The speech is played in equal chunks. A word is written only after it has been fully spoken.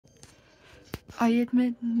I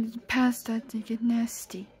admit in the past I did get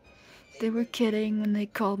nasty. They were kidding when they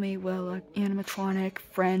called me, well, an animatronic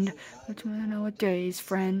friend. But nowadays,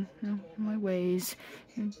 friend, my ways.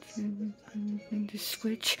 And to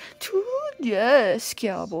switch to, yes,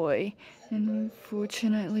 cowboy. And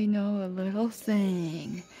unfortunately know a little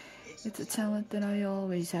thing. It's a talent that I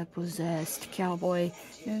always have possessed, cowboy.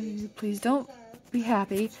 And please don't be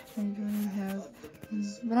happy.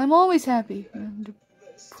 But I'm always happy.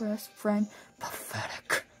 Depressed friend,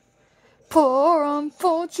 pathetic. Poor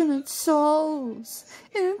unfortunate souls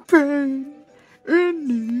in pain, in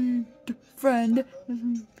need. Friend,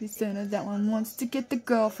 Santa, that one wants to get the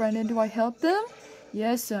girlfriend, and do I help them?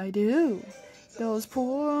 Yes, I do. Those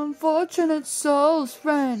poor unfortunate souls,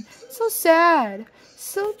 friend. So sad,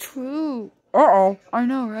 so true. Uh-oh, I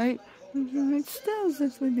know, right? It still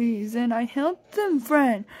with these, and I help them,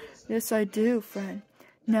 friend. Yes, I do, friend.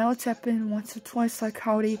 Now it's happened once or twice like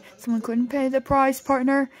howdy. Someone couldn't pay the price,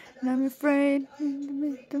 partner. And I'm afraid to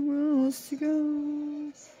make the rules to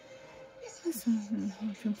go.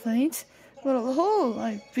 Complaints? Well,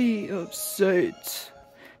 I'd be upset.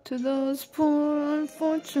 To those poor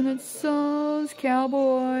unfortunate souls,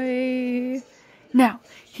 cowboy. Now,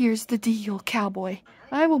 here's the deal, cowboy.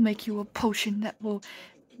 I will make you a potion that will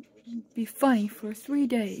be funny for 3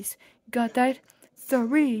 days. Got that?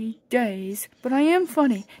 3 days. But I am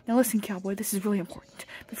funny. Now listen, cowboy, this is really important.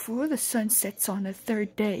 Before the sun sets on the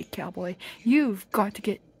 3rd day, cowboy, you've got to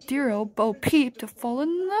get dear old Bo Peep to fall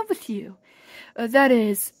in love with you. That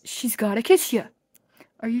is, she's gotta kiss you.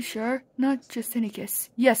 Are you sure? Not just any kiss.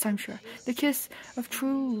 Yes, I'm sure. The kiss of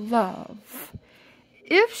true love.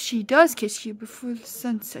 If she does kiss you before the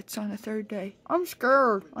sun sets on the 3rd day, I'm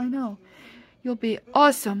scared, I know. You'll be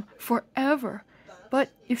awesome forever.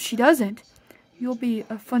 But if she doesn't, you'll be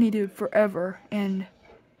a funny dude forever, and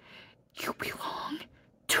you belong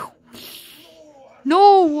to me.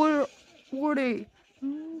 No, Woody.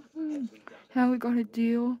 Now we got a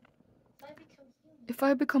deal. If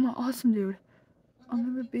I become an awesome dude, I'll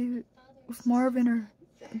never be with Marvin or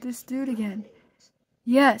this dude again.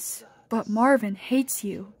 Yes, but Marvin hates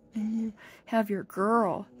you, and you have your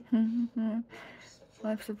girl.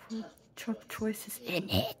 Life's a tough choices in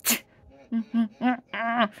it.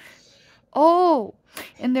 Oh,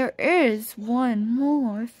 and there is one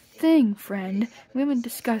more thing, friend. We haven't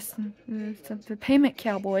discussed the payment,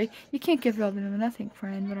 cowboy. You can't give all them nothing,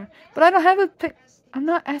 friend. But I don't have I'm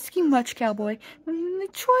not asking much, cowboy. A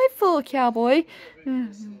trifle, cowboy.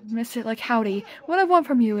 Miss it like howdy. What I want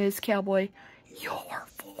from you is, cowboy, your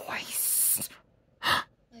voice.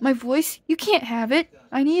 My voice? You can't have it.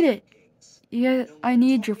 I need it. Yeah, I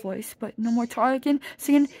need your voice, but no more talking,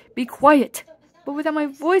 singing. Be quiet. But without my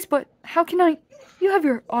voice, but how can I? You have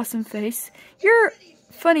your awesome face. Your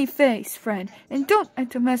funny face, friend. And don't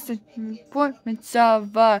enter the importance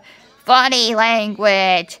of funny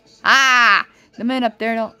language. Ah! The men up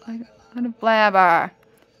there don't blabber.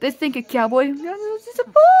 They think a cowboy is a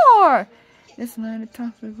bore. This man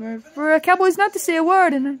talks for a cowboy's not to say a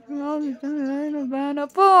word, and I'm a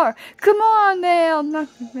bore. Come on, they'll not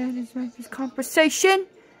this conversation.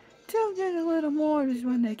 To get a little more is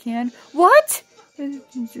when they can. What?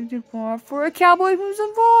 For a cowboy who's a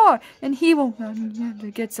bore, and he won't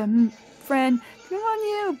get some friend. Come on,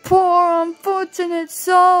 you poor unfortunate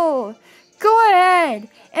soul. Go ahead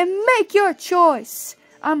and make your choice.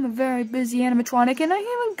 I'm a very busy animatronic, and I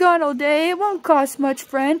haven't got all day. It won't cost much,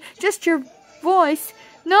 friend. Just your voice.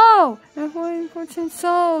 No, unfortunate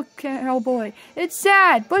soul, cowboy. It's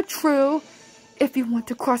sad, but true. If you want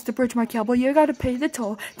to cross the bridge, my cowboy, you gotta pay the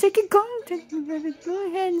toll. Go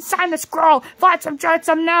ahead and sign the scroll. Fight some, try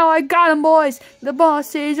some now. I got 'em, boys. The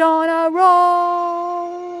boss is on a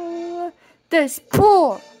roll. This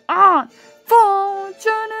poor,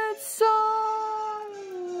 unfortunate soul.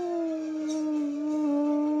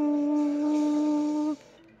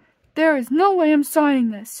 There is no way I'm signing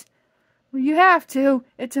this. Well, you have to.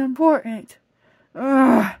 It's important.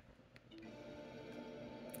 Ugh.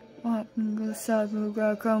 Up and go south, we'll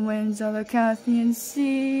go come winds of the Caspian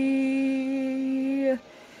Sea.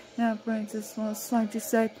 That brings us most like you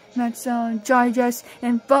said, not selling digest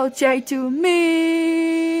and Boche to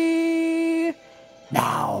me.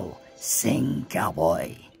 Now, sing,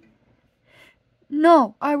 cowboy.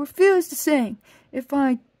 No, I refuse to sing. If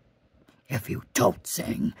you don't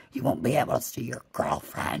sing, you won't be able to see your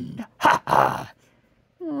girlfriend. Ha ha!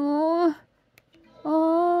 Aww.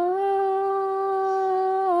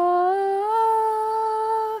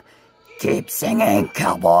 Keep singing,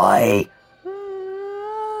 cowboy.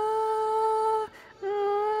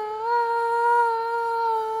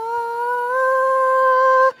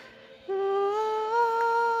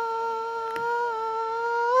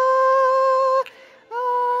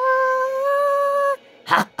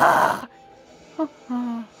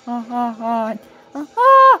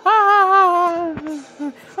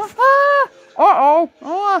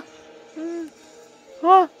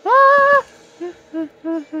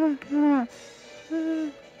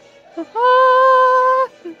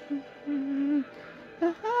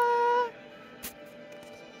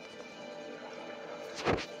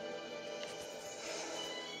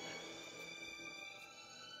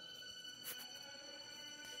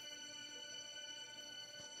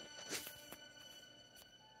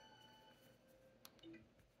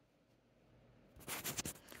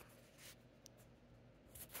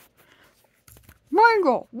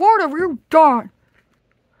 Mango, what have you done?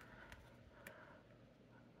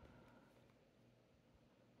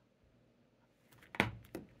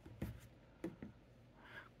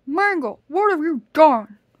 Mango, what have you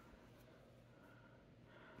done?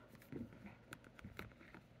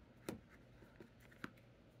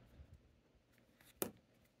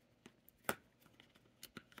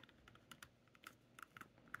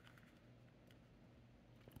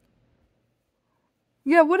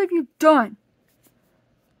 Yeah, what have you done?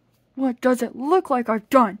 What does it look like I've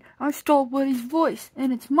done? I stole Woody's voice,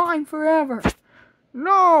 and it's mine forever.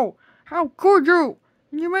 No! How could you?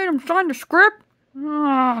 You made him sign the script?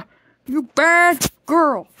 Ah, you bad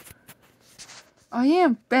girl. I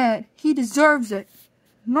am bad. He deserves it.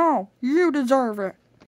 No, you deserve it.